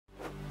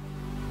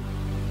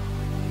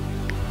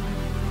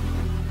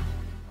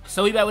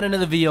So we back with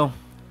another video.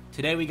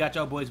 Today we got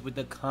y'all boys with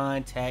the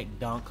contact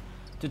dunk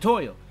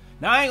tutorial.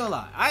 Now I ain't gonna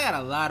lie, I got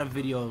a lot of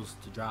videos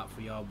to drop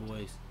for y'all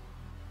boys.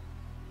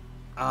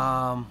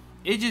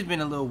 It's just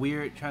been a little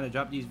weird trying to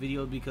drop these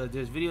videos because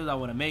there's videos I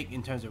want to make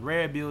in terms of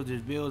rare builds,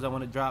 there's builds I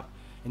want to drop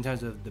in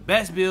terms of the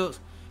best builds,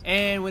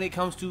 and when it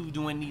comes to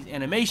doing these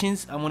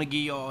animations, I want to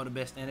give y'all all the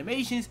best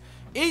animations.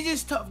 It's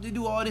just tough to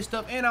do all this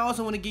stuff, and I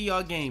also want to give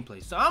y'all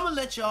gameplay. So I'm gonna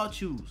let y'all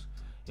choose.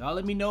 Y'all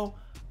let me know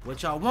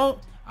what y'all want.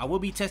 I will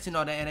be testing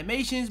all the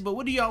animations, but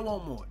what do y'all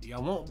want more? Do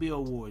y'all want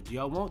build awards? Do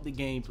y'all want the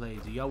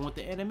gameplays? Do y'all want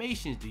the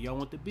animations? Do y'all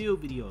want the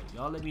build videos?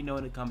 Y'all let me know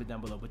in the comment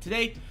down below. But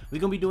today, we're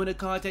going to be doing a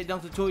contact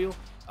dunk tutorial.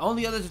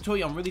 Only other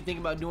tutorial I'm really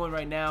thinking about doing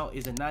right now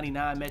is a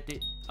 99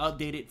 method,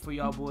 updated for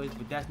y'all boys,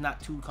 but that's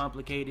not too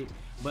complicated.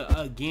 But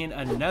again,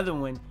 another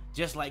one,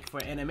 just like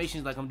for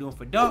animations like I'm doing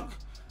for dunk,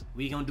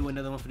 we're going to do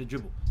another one for the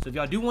dribble. So if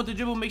y'all do want the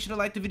dribble, make sure to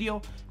like the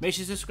video. Make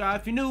sure to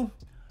subscribe if you're new.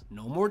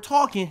 No more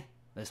talking.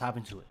 Let's hop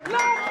into it.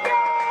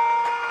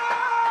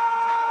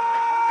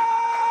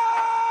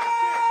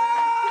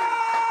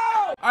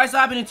 Alright, so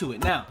hopping into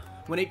it. Now,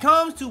 when it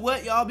comes to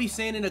what y'all be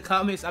saying in the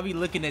comments, I'll be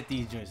looking at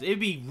these joints. It'd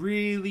be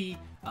really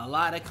a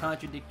lot of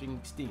contradicting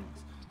things.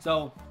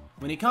 So,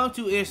 when it comes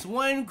to, it's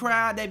one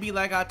crowd that be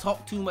like, I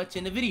talk too much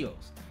in the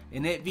videos.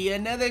 And it'd be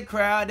another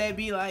crowd that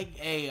be like,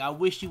 hey, I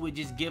wish you would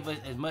just give us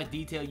as much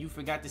detail, you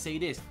forgot to say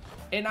this.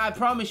 And I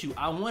promise you,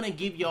 I want to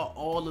give y'all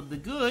all of the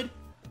good,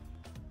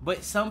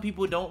 but some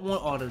people don't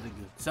want all of the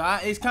good. So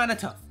it's kind of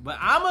tough. But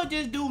I'ma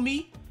just do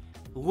me.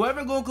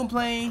 Whoever gonna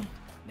complain,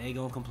 they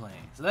gonna complain.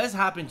 So let's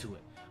hop into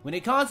it. When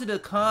it comes to the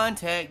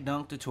contact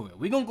dunk tutorial,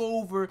 we're gonna go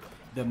over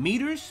the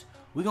meters,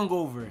 we're gonna go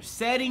over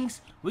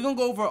settings, we're gonna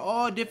go over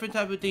all different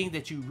type of things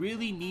that you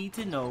really need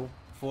to know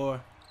for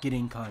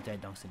getting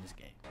contact dunks in this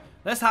game.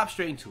 Let's hop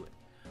straight into it.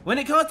 When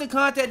it comes to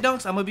contact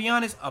dunks, I'm gonna be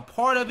honest, a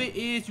part of it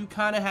is you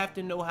kind of have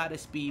to know how to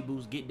speed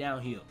boost, get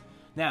downhill.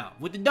 Now,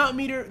 with the dunk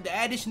meter,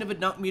 the addition of a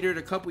dunk meter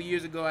a couple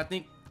years ago, I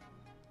think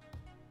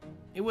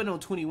it went on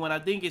 21, I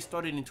think it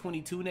started in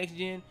 22 next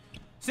gen.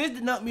 Since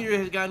the dunk meter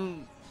has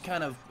gotten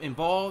kind of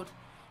involved,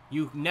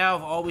 you now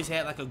have always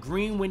had like a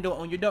green window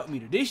on your dunk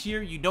meter. This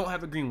year, you don't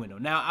have a green window.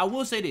 Now, I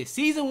will say this,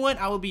 season 1,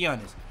 I will be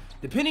honest,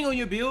 depending on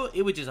your build,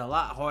 it was just a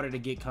lot harder to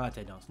get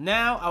contact dunks.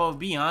 Now, I will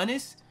be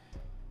honest,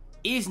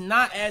 it's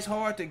not as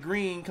hard to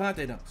green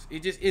contact dunks.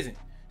 It just isn't.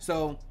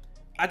 So,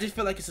 I just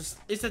feel like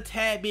it's a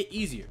tad bit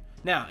easier.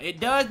 Now, it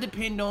does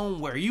depend on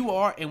where you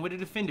are and where the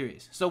defender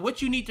is. So,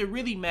 what you need to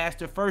really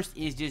master first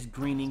is just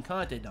greening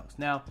contact dunks.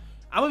 Now,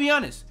 I'm going to be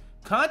honest.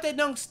 Contact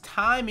dunks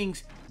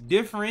timings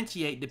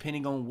differentiate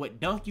depending on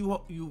what dunk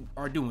you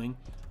are doing,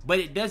 but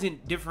it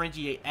doesn't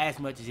differentiate as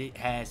much as it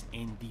has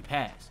in the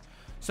past.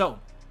 So,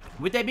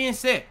 with that being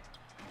said,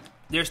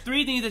 there's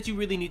 3 things that you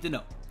really need to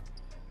know.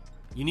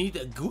 You need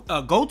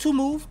a go-to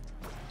move.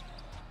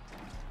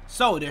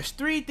 So, there's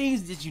 3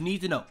 things that you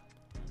need to know.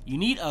 You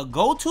need a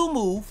go-to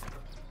move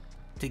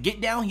to get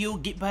downhill,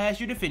 get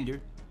past your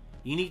defender.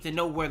 You need to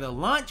know where the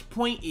launch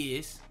point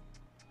is,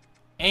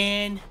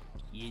 and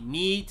you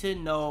need to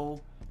know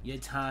your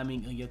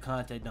timing on your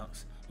contact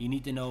dunks. You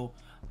need to know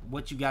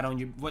what you got on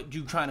your, what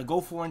you trying to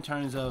go for in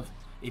terms of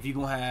if you're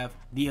gonna have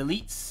the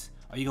elites,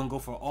 are you gonna go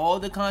for all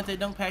the contact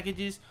dunk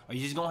packages, or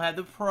you just gonna have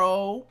the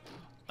pro,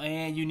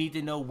 and you need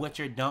to know what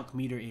your dunk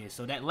meter is.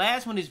 So that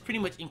last one is pretty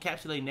much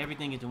encapsulating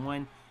everything into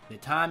one. The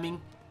timing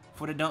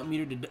for the dunk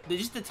meter,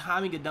 just the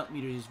timing of dunk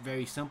meter is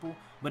very simple.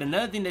 But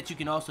another thing that you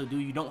can also do,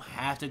 you don't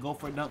have to go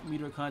for a dunk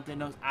meter or contact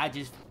dunks. I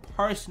just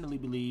personally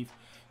believe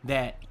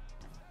that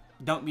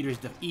dunk meter is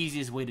the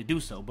easiest way to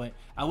do so, but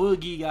I will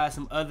give you guys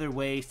some other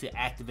ways to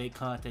activate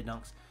contact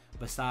dunks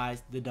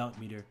besides the dunk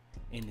meter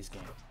in this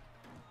game.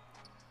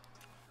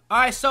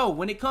 Alright, so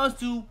when it comes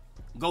to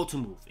go-to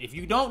move, if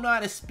you don't know how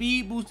to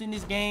speed boost in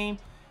this game,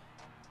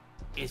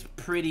 it's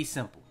pretty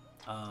simple.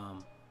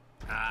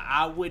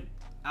 I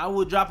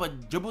would drop a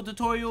dribble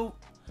tutorial,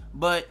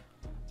 but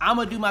I'm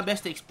gonna do my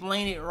best to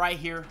explain it right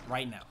here,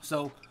 right now.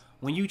 So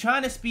when you're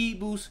trying to speed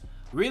boost,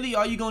 really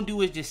all you're gonna do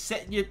is just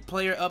set your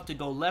player up to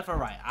go left or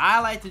right. I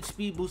like to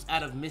speed boost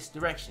out of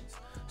misdirections.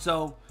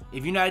 So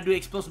if you know how to do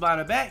explosive behind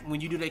the back,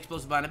 when you do the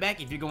explosive behind the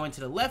back, if you're going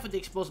to the left with the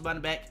explosive behind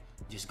the back,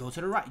 just go to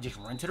the right, just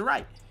run to the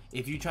right.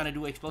 If you're trying to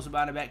do explosive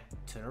behind the back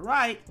to the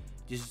right,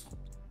 just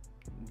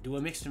do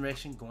a mixed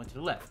direction going to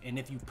the left. And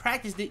if you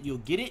practiced it, you'll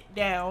get it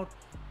down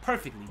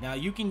perfectly. Now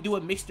you can do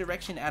a mixed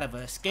direction out of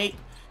an escape,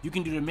 you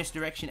can do the mixed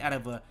direction out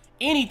of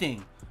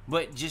anything,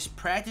 but just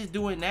practice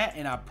doing that,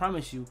 and I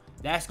promise you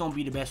that's gonna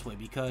be the best way,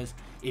 because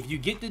if you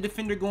get the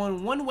defender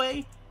going one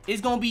way,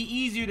 it's gonna be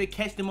easier to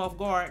catch them off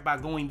guard by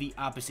going the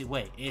opposite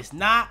way. It's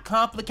not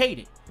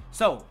complicated.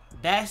 So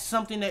that's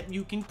something that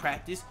you can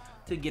practice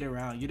to get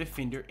around your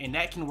defender, and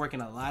that can work in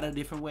a lot of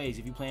different ways.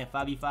 If you're playing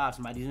 5v5,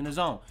 somebody's in the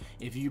zone.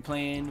 If you're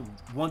playing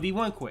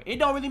 1v1 court, it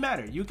don't really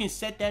matter. You can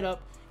set that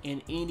up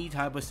in any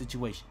type of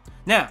situation.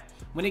 Now,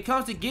 when it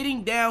comes to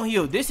getting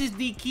downhill, this is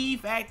the key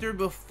factor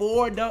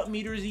before dunk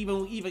meters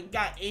even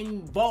got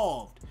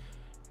involved.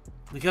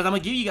 because I'm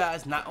gonna give you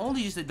guys not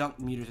only just a dunk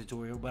meter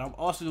tutorial, but I'm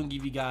also gonna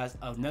give you guys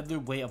another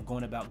way of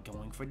going about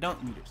going for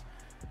dunk meters.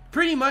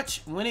 Pretty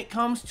much when it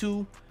comes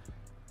to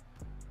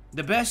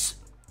the best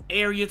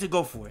area to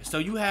go for it. So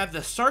you have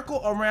the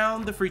circle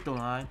around the free throw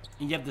line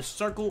and you have the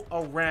circle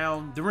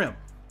around the rim.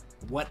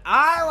 What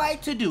I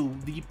like to do,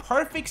 the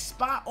perfect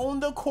spot on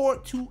the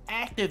court to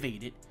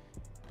activate it,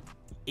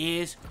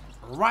 is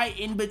right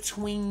in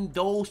between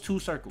those two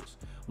circles.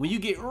 When you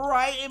get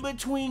right in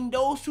between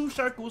those two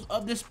circles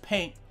of this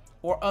paint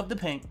or of the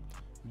paint,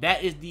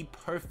 that is the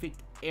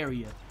perfect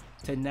area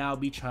to now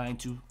be trying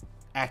to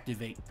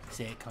activate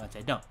said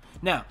contact dunk.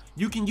 Now,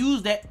 you can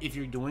use that if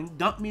you're doing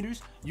dunk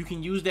meters. You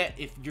can use that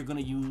if you're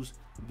gonna use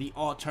the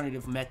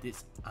alternative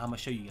methods I'm gonna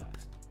show you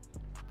guys.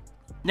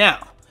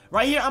 Now,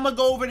 right here, I'm gonna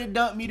go over the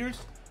dunk meters.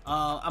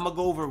 I'm gonna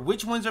go over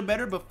which ones are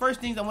better, but first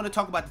things I want to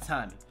talk about the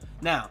timing.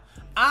 Now,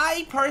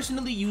 I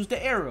personally use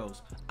the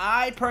arrows.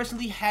 I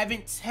personally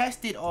haven't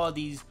tested all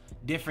these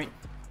different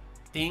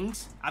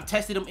things. I've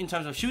tested them in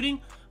terms of shooting,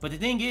 but the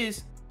thing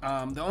is,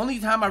 the only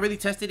time I really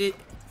tested it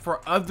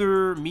for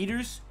other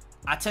meters,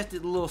 I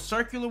tested the little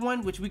circular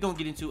one, which we're gonna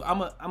get into. I'm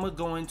gonna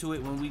go into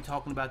it when we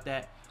talking about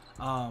that.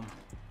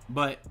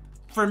 But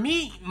for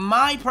me,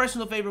 my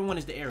personal favorite one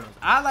is the arrows.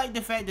 I like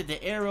the fact that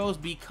the arrows,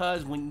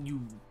 because when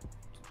you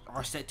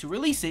are set to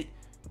release it,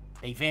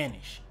 they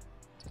vanish.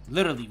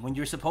 Literally, when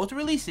you're supposed to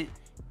release it,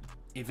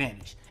 it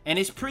vanishes. And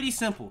it's pretty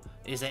simple.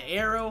 It's an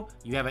arrow.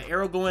 You have an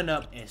arrow going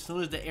up. As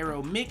soon as the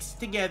arrow mixes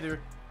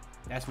together,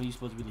 that's when you're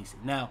supposed to release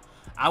it. Now,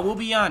 I will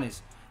be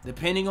honest.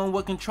 Depending on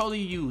what controller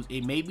you use,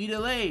 it may be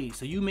delayed,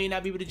 so you may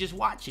not be able to just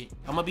watch it.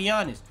 I'm gonna be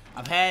honest.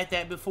 I've had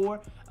that before.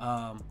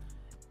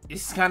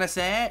 It's kind of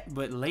sad,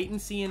 but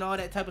latency and all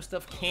that type of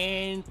stuff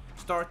can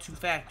start to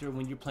factor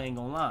when you're playing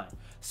online.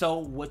 So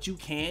what you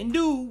can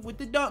do with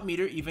the dunk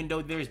meter, even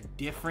though there's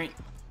different,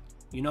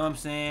 you know what I'm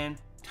saying,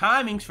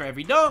 timings for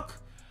every dunk,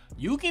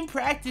 you can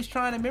practice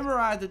trying to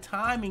memorize the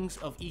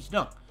timings of each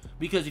dunk.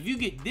 Because if you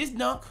get this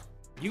dunk,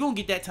 you're gonna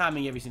get that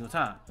timing every single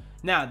time.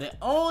 Now, the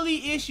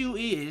only issue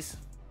is,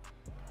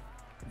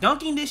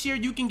 dunking this year,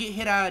 you can get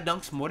hit out of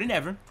dunks more than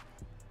ever.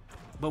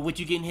 But with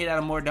you getting hit out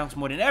of more dunks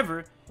more than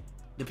ever,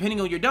 depending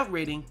on your dunk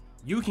rating,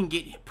 you can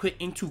get put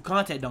into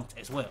contact dunks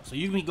as well. So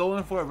you can go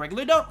in for a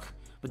regular dunk,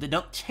 but the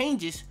dunk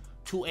changes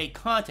to a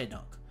contact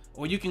dunk.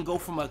 Or you can go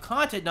from a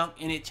contact dunk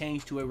and it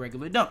changes to a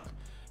regular dunk.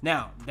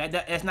 Now,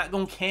 that's not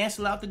going to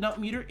cancel out the dunk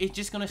meter. It's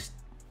just going to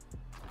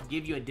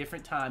give you a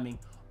different timing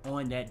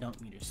on that dunk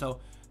meter. So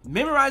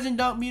memorizing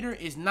dunk meter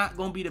is not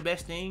going to be the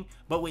best thing,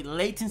 but with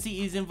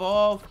latency is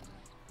involved,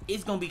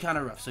 it's gonna be kind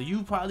of rough. So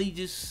you probably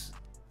just,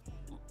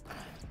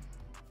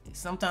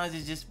 sometimes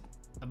it's just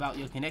about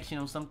your connection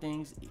on some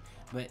things.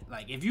 But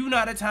like, if you know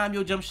how to time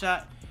your jump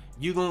shot,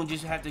 you're gonna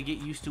just have to get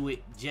used to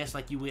it, just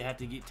like you would have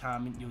to get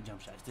timing your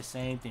jump shot. It's the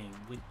same thing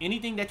with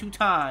anything that you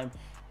time.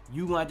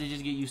 You gonna have to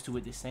just get used to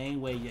it the same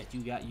way that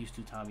you got used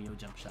to timing your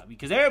jump shot,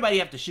 because everybody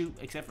have to shoot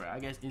except for, I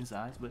guess,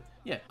 insides. But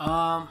yeah.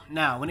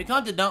 Now when it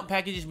comes to dunk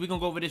packages, we're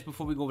gonna go over this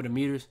before we go over the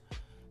meters.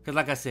 Because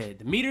like I said,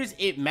 the meters,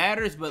 it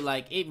matters, but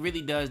like it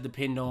really does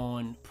depend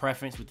on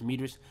preference with the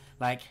meters.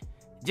 Like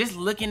just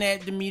looking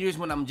at the meters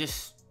when I'm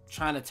just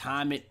trying to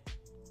time it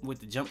with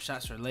the jump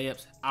shots or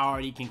layups, I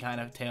already can kind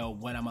of tell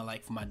what I'm gonna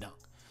like for my dunk.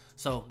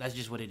 So that's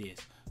just what it is.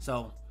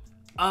 So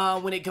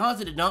when it comes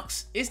to the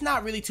dunks, it's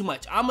not really too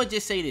much. I'm gonna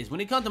just say this.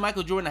 When it comes to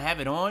Michael Jordan, I have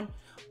it on.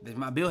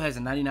 My build has a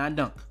 99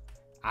 dunk.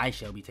 I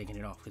shall be taking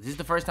it off because this is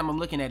the first time I'm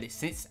looking at it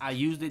since I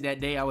used it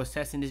that day I was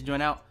testing this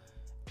joint out.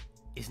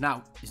 It's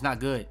not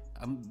good.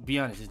 I'm be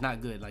honest, it's not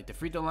good. Like the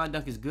free throw line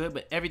dunk is good,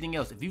 but everything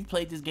else, if you've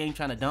played this game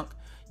trying to dunk,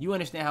 you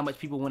understand how much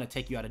people want to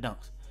take you out of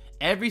dunks.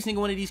 Every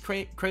single one of these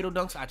cradle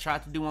dunks I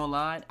tried to do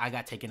online, I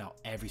got taken out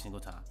every single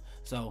time.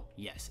 So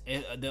yes,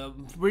 the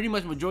pretty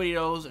much majority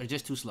of those are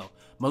just too slow.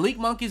 Malik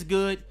Monk is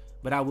good,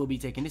 but I will be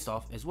taking this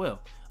off as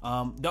well.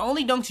 The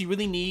only dunks you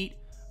really need,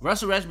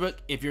 Russell Westbrook,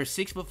 if you're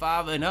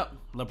 6'5" and up,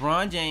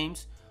 LeBron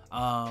James,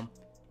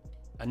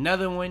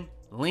 another one,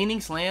 leaning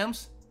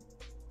slams.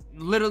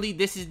 Literally,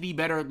 this is the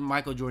better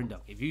Michael Jordan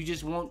dunk. If you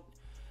just want,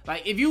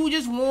 like, if you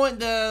just want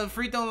the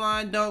free throw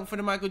line dunk for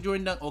the Michael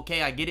Jordan dunk,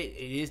 okay, I get it.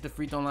 It is the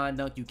free throw line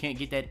dunk. You can't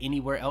get that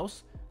anywhere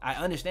else. I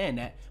understand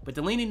that. But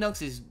the leaning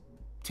dunks is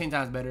 10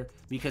 times better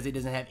because it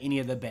doesn't have any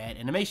of the bad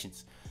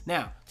animations.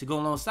 Now, to go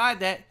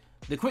alongside that,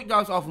 the quick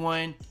drops off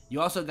one,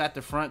 you also got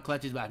the front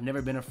clutches, but I've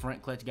never been a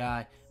front clutch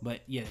guy. But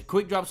yeah, the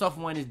quick drops off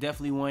one is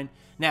definitely one.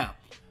 Now,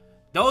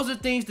 those are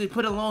things to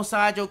put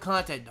alongside your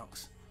contact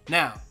dunks.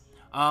 Now,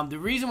 the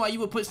reason why you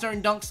would put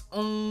certain dunks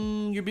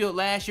on your build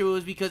last year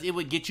was because it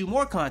would get you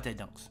more contact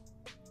dunks.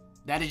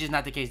 That is just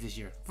not the case this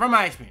year, from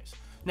my experience.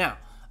 Now,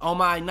 on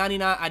my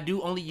 99, I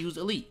do only use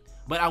Elite.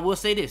 But I will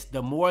say this,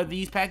 the more of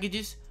these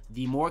packages,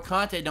 the more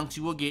contact dunks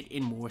you will get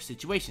in more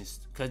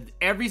situations. Because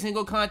every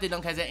single contact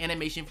dunk has an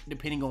animation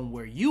depending on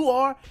where you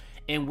are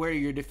and where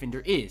your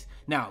defender is.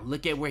 Now,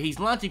 look at where he's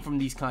launching from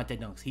these contact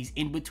dunks. He's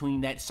in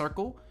between that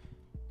circle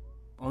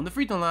on the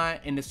free throw line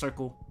and the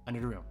circle under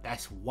the rim.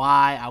 That's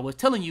why I was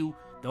telling you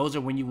those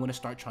are when you want to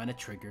start trying to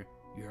trigger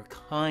your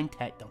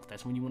contact dunks.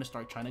 That's when you want to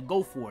start trying to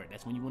go for it.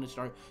 That's when you want to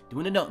start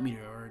doing a dunk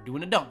meter or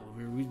doing a dunk.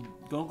 We're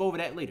gonna go over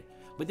that later.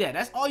 But yeah,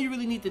 that's all you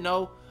really need to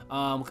know.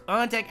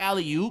 Contact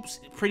alley-oops,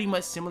 pretty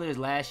much similar as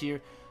last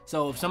year.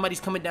 So if somebody's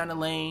coming down the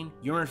lane,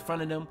 you're in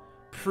front of them,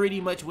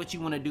 pretty much what you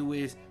want to do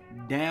is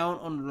down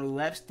on the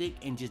left stick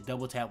and just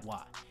double tap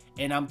Y.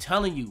 And I'm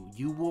telling you,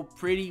 you will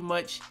pretty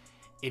much,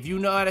 if you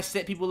know how to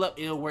set people up,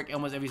 it'll work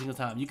almost every single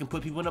time. You can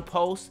put people in a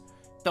post,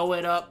 throw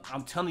it up.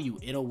 I'm telling you,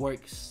 it'll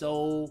work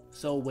so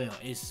well.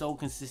 It's so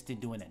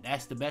consistent doing that.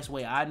 That's the best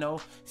way I know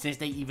since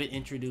they even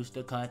introduced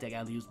the contact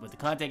alley-oops. But the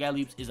contact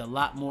alley-oops is a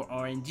lot more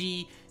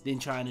RNG than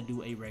trying to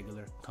do a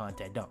regular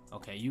contact dunk.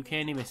 Okay, you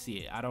can't even see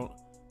it. I don't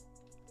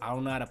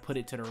know how to put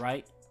it to the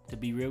right, to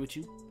be real with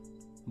you.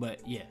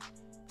 But yeah,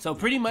 so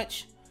pretty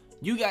much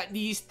you got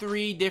these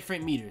 3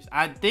 different meters.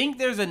 I think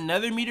there's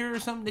another meter or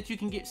something that you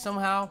can get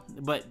somehow,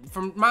 but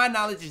from my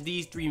knowledge, it's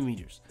these 3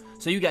 meters.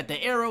 So you got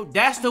the arrow.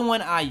 That's the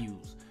one I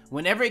use.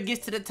 Whenever it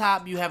gets to the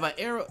top, you have an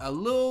arrow,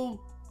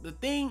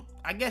 the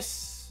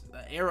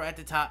arrow at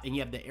the top, and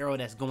you have the arrow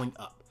that's going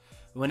up.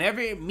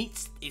 Whenever it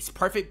meets its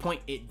perfect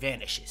point, it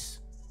vanishes.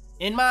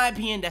 In my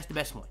opinion, that's the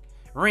best one.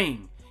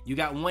 Ring. You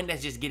got one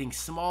that's just getting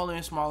smaller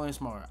and smaller and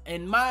smaller.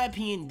 In my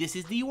opinion, this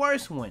is the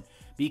worst one,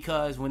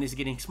 because when it's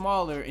getting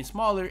smaller and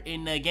smaller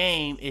in the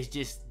game, it's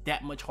just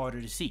that much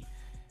harder to see.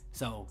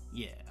 So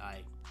yeah,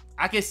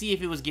 I can see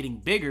if it was getting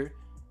bigger,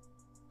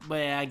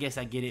 but I guess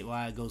I get it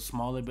why it goes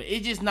smaller. But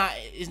it's just not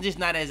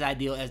as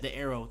ideal as the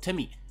arrow to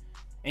me.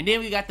 And then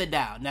we got the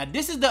dial. Now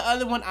this is the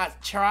other one I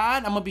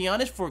tried. I'm gonna be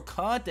honest, for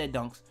contact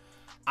dunks,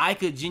 I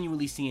could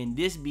genuinely see in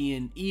this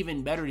being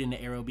even better than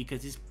the arrow,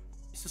 because it's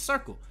a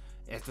circle.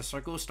 As the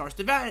circle starts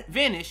to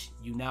vanish,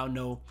 you now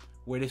know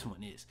where this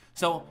one is.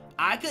 So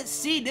I could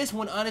see this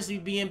one honestly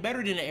being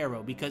better than the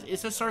arrow, because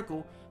it's a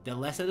circle. The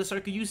less of the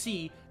circle you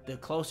see, the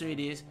closer it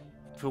is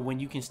for when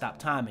you can stop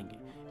timing it.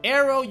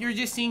 Arrow, you're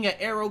just seeing an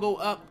arrow go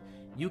up.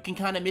 You can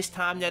kind of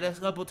mistime that a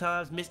couple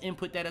times,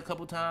 misinput that a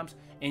couple times,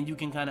 and you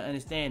can kind of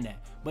understand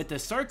that. But the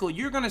circle,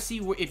 you're gonna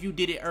see where if you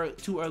did it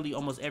too early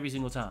almost every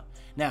single time.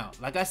 Now,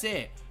 like I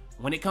said,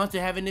 when it comes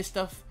to having this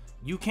stuff,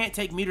 you can't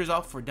take meters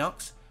off for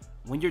dunks.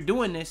 When you're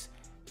doing this,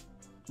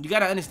 you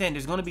gotta understand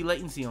there's gonna be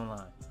latency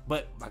online.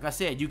 But like I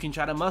said, you can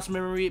try to muscle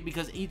memory it,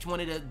 because each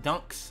one of the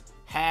dunks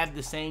have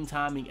the same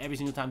timing every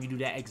single time you do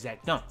that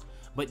exact dunk.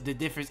 But the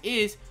difference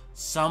is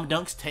some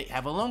dunks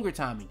have a longer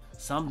timing,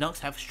 some dunks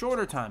have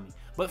shorter timing.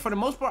 But for the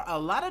most part, a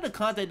lot of the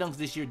contact dunks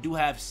this year do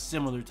have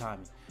similar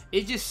timing.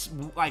 It's just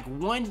like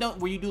one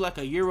dunk where you do like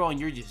a euro and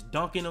you're just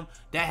dunking them,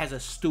 that has a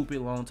stupid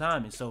long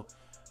timing. So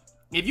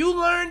if you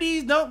learn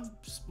these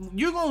dunks,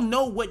 you're gonna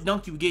know what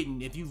dunk you're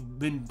getting if you've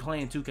been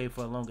playing 2K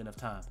for a long enough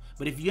time.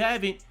 But if you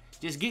haven't,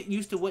 just get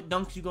used to what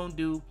dunks you're gonna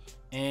do,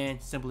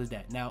 and simple as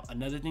that. Now,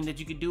 another thing that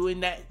you could do in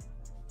that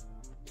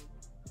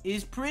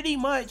is pretty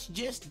much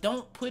just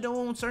don't put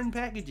on certain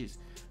packages.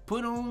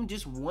 Put on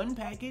just one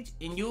package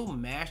and you'll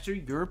master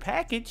your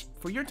package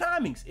for your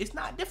timings. It's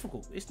not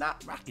difficult. It's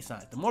not rocket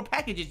science. The more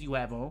packages you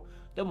have on,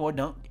 the more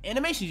dunk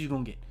animations you're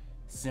gonna get.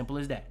 Simple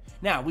as that.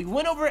 Now, we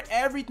went over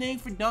everything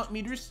for dunk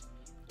meters,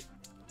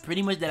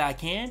 pretty much that I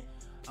can.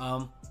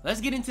 Let's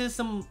get into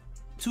some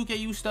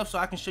 2KU stuff so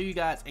I can show you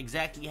guys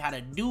exactly how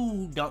to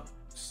do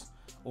dunks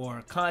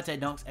or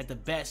contact dunks at the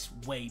best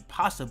way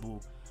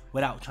possible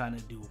without trying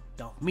to do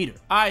dunk meter.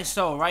 Alright,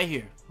 so right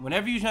here,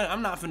 whenever you try,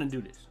 I'm not finna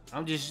do this.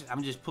 I'm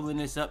just pulling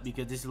this up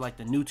because this is like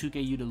the new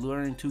 2KU to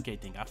learn 2K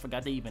thing. I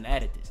forgot they even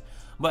added this.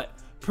 But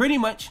pretty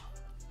much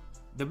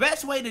the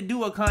best way to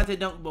do a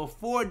contact dunk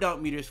before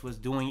dunk meters was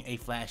doing a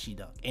flashy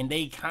dunk. And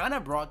they kind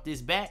of brought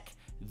this back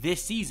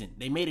this season.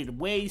 They made it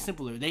way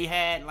simpler. They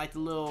had like the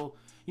little,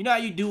 you know how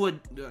you do a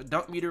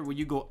dunk meter where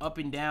you go up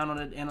and down on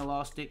an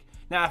analog stick?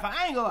 Now, if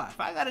I ain't gonna lie, if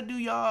I gotta do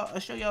y'all,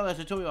 show y'all a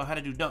tutorial on how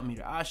to do dunk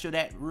meter, I'll show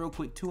that real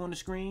quick too on the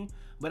screen.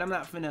 But I'm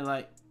not finna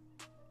like,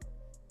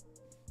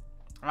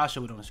 I'll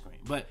show it on the screen.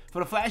 But for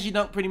the flashy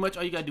dunk, pretty much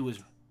all you gotta do is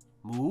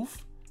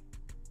move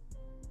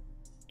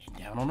and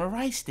down on the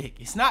right stick.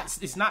 It's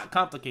not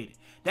complicated.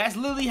 That's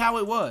literally how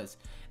it was.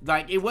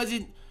 Like, it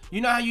wasn't,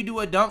 you know how you do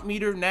a dunk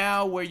meter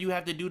now where you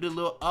have to do the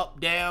little up,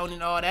 down,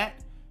 and all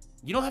that?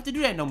 You don't have to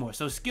do that no more.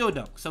 So skill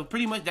dunk. So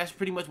pretty much, that's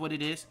pretty much what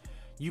it is.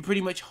 You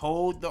pretty much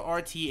hold the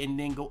RT and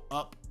then go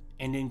up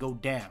and then go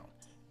down.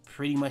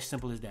 Pretty much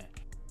simple as that.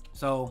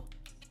 So,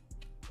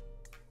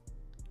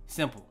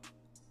 simple.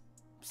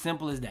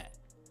 Simple as that.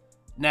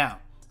 Now,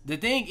 the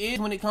thing is,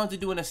 when it comes to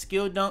doing a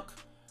skill dunk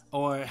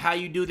or how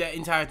you do that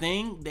entire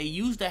thing, they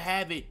used to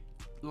have it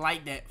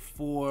like that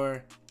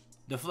for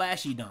the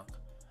flashy dunk.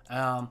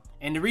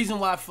 And the reason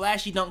why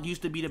flashy dunk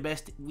used to be the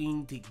best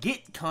thing to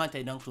get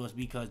contact dunks was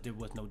because there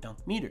was no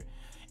dunk meter.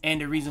 And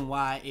the reason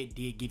why it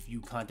did give you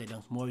contact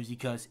dunks more is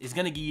because it's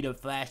going to give you the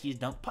flashiest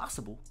dunk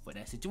possible for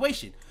that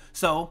situation.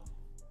 So,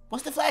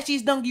 what's the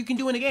flashiest dunk you can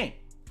do in the game?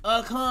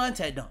 A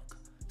contact dunk.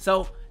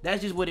 So,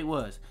 that's just what it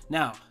was.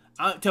 Now,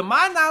 to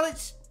my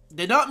knowledge,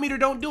 the dunk meter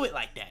don't do it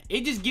like that.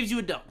 It just gives you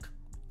a dunk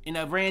in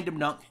a random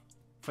dunk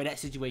for that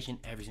situation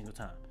every single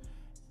time.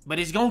 But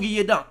it's going to give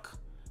you a dunk.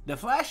 The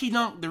flashy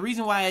dunk, the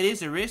reason why it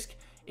is a risk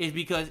is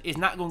because it's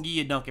not gonna give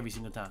you a dunk every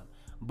single time.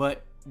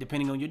 But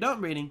depending on your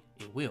dunk rating,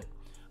 it will.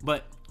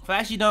 But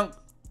flashy dunk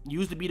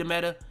used to be the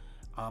meta.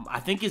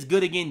 I think it's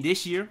good again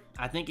this year.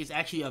 I think it's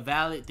actually a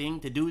valid thing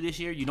to do this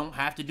year. You don't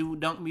have to do a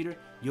dunk meter.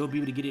 You'll be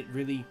able to get it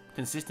really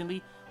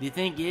consistently. The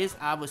thing is,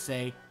 I would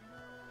say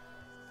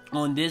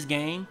on this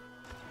game,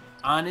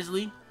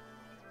 honestly,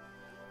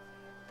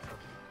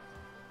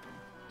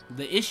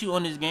 the issue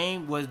on this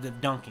game was the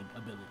dunking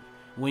ability.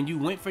 When you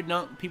went for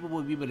dunk, people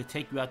will be able to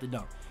take you out the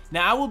dunk.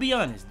 Now, I will be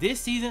honest.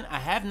 This season, I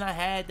have not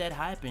had that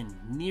happen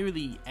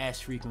nearly as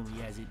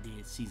frequently as it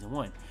did season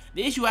 1.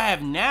 The issue I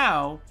have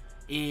now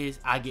is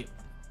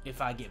if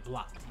I get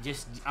blocked,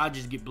 I'll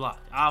just get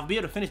blocked. I'll be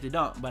able to finish the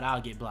dunk, but I'll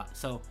get blocked.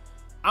 So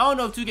I don't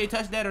know if 2K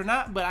touched that or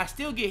not, but I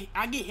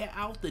get hit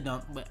out the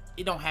dunk, but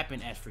it don't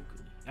happen as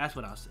frequently. That's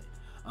what I'll say.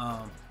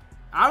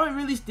 I would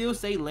really still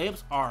say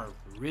layups are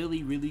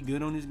really, really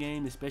good on this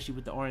game, especially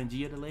with the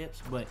RNG of the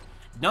layups. But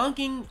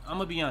dunking, I'm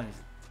gonna be honest,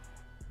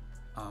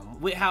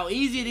 with how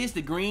easy it is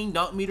to green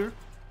dunk meter,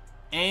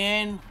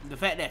 and the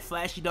fact that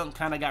flashy dunk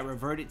kind of got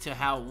reverted to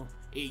how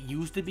it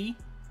used to be.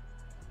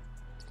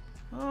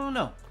 I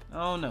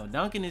don't know.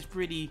 Dunking is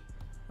pretty.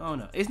 I don't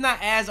know. It's not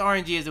as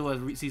RNG as it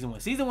was season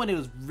 1. Season 1, it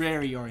was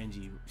very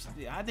RNG.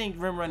 I think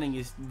rim running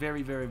is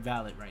very, very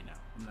valid right now.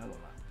 I'm not gonna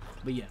lie.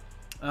 But yeah.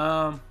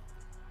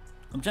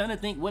 I'm trying to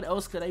think what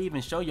else could I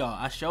even show y'all.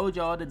 I showed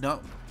y'all the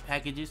dunk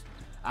packages.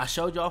 I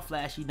showed y'all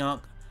flashy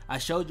dunk. I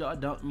showed y'all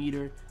dunk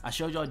meter. I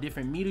showed y'all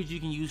different meters you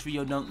can use for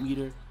your dunk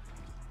meter.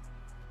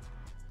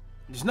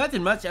 There's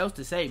nothing much else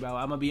to say, bro.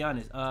 I'm gonna be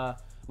honest.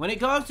 When it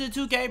comes to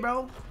 2K,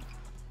 bro,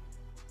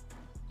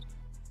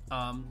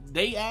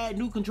 they add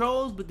new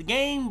controls, but the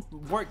game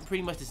worked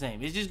pretty much the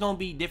same. It's just gonna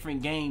be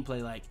different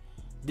gameplay. Like,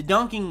 the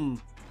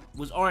dunking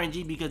was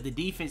RNG because the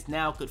defense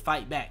now could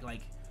fight back.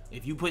 Like,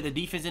 if you put the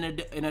defense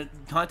in a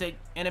contact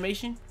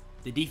animation,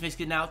 the defense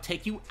can now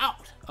take you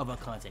out of a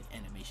contact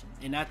animation.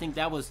 And I think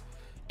that was,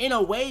 in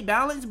a way,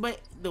 balanced, but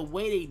the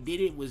way they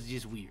did it was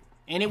just weird.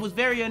 And it was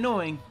very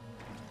annoying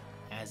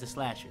as a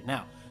slasher.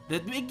 Now, the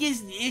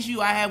biggest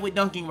issue I have with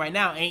dunking right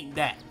now ain't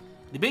that.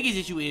 The biggest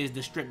issue is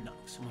the strip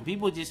dunks. When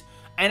people just,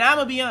 and I'm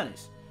gonna be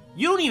honest,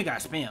 you don't even got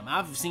spam.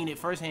 I've seen it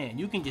firsthand.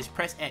 You can just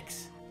press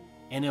X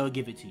and it'll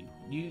give it to you.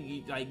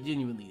 You like,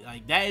 genuinely,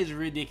 like, that is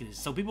ridiculous.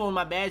 So people in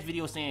my badge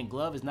video saying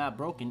glove is not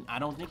broken, I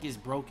don't think it's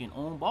broken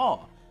on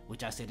ball,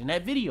 which I said in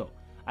that video.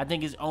 I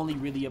think it's only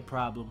really a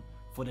problem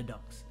for the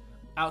dunks.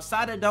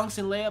 Outside of dunks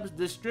and layups,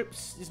 the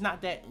strips is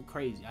not that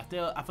crazy. I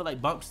feel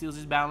like bump steals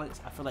is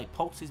balanced. I feel like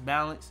pokes is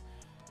balanced.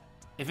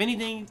 If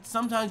anything,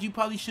 sometimes you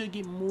probably should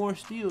get more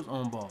steals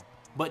on ball.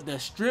 But the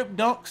strip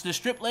dunks, the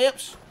strip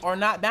layups are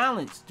not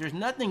balanced. There's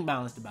nothing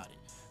balanced about it.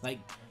 Like,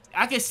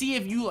 I can see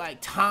if you like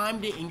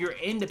timed it and you're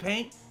in the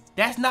paint.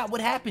 That's not what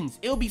happens.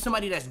 It'll be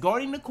somebody that's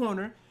guarding the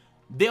corner.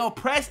 They'll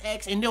press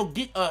X and they'll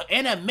get an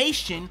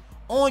animation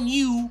on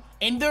you,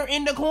 and they're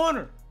in the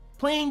corner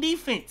playing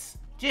defense,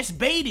 just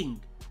baiting.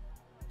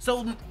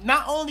 So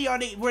not only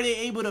were they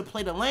able to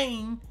play the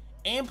lane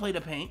and play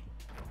the paint,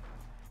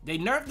 they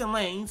nerfed the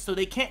lane so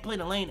they can't play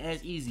the lane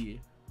as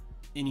easy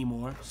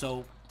anymore.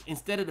 So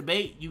instead of the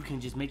bait, you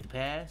can just make the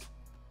pass.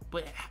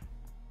 But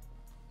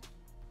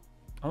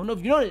I don't know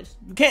if you know this,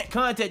 you can't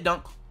contact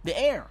dunk the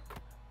air.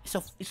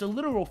 It's a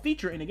literal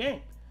feature in the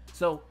game.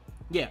 So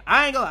yeah,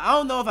 I ain't gonna lie, I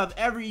don't know if I've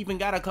ever even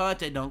got a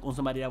contact dunk on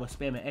somebody that was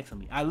spamming X on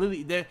me. I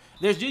literally,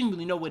 there's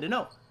genuinely no way to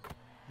know.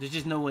 There's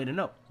just no way to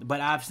know.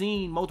 But I've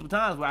seen multiple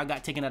times where I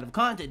got taken out of a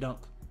contact dunk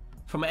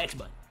from an X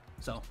button.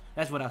 So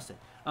that's what I'll say.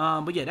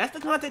 But yeah, that's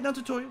the contact dunk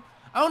tutorial.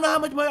 I don't know how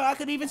much more I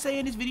could even say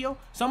in this video.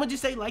 So I'm gonna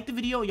just say, like the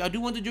video. Y'all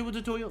do want the dribble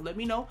tutorial, let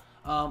me know.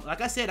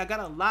 Like I said, I got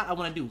a lot I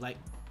want to do. Like,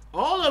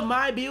 all of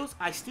my builds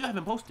I still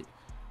haven't posted.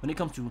 When it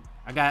comes to,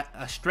 I got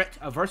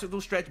a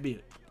versatile stretch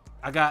build.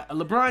 I got a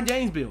LeBron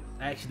James build.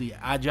 Actually,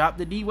 I dropped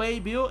the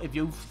D-Wade build. If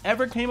you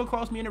ever came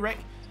across me in a wreck,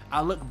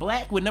 I look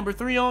black with number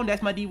 3 on.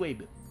 That's my D-Wade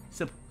build.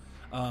 Simple.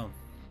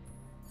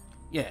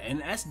 Yeah, and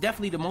that's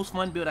definitely the most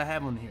fun build I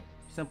have on here.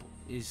 Simple.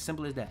 It's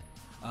simple as that.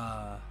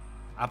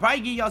 I'll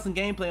probably give y'all some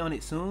gameplay on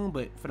it soon,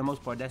 but for the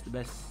most part, that's the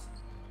best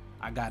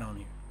I got on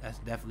here. That's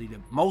definitely the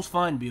most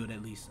fun build,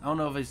 at least. I don't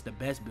know if it's the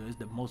best build. It's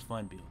the most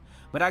fun build.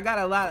 But I got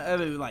a lot of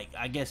other, like,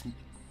 I guess,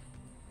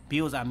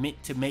 builds I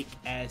meant to make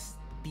as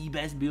the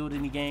best build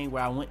in the game,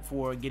 where I went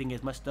for getting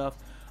as much stuff.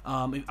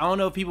 I don't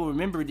know if people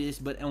remember this,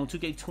 but on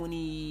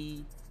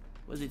 2K20,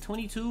 was it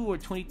 22 or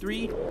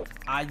 23,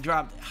 I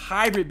dropped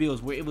hybrid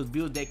builds, where it was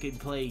builds that could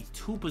play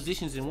 2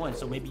 positions in one.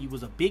 So maybe you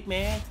was a big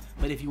man,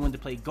 but if you wanted to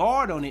play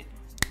guard on it,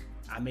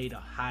 I made a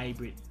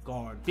hybrid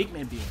guard big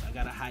man build. I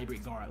got a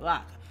hybrid guard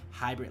lock,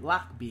 hybrid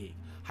lock big,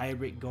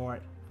 hybrid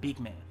guard big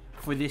man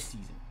for this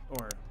season.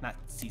 Or not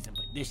season,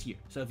 but this year.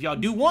 So if y'all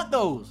do want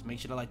those, make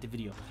sure to like the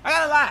video. I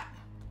got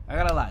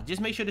a lot.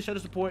 Just make sure to show the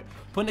support.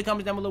 Put in the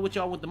comments down below what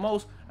y'all want the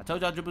most. I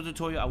told y'all dribble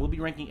tutorial. I will be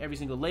ranking every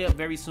single layup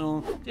very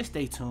soon. Just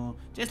stay tuned.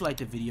 Just like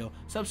the video.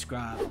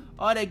 Subscribe.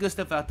 All that good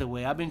stuff out the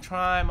way. I've been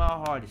trying my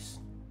hardest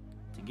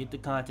to get the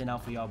content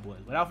out for y'all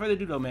boys. Without further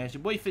ado though, man, it's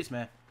your boy Fitz,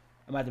 man.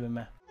 I'm out there,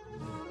 man.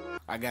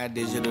 I got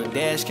digital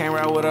dash, came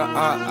right with a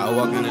art. I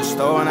walk in the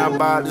store and I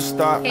bought the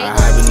stock. I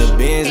hide in the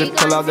bins and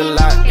pull off the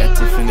lot. Got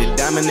Tiffany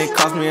diamond, it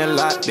cost me a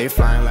lot. They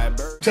flying like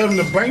birds. Tell them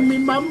to bring me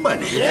my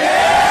money.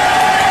 Yeah!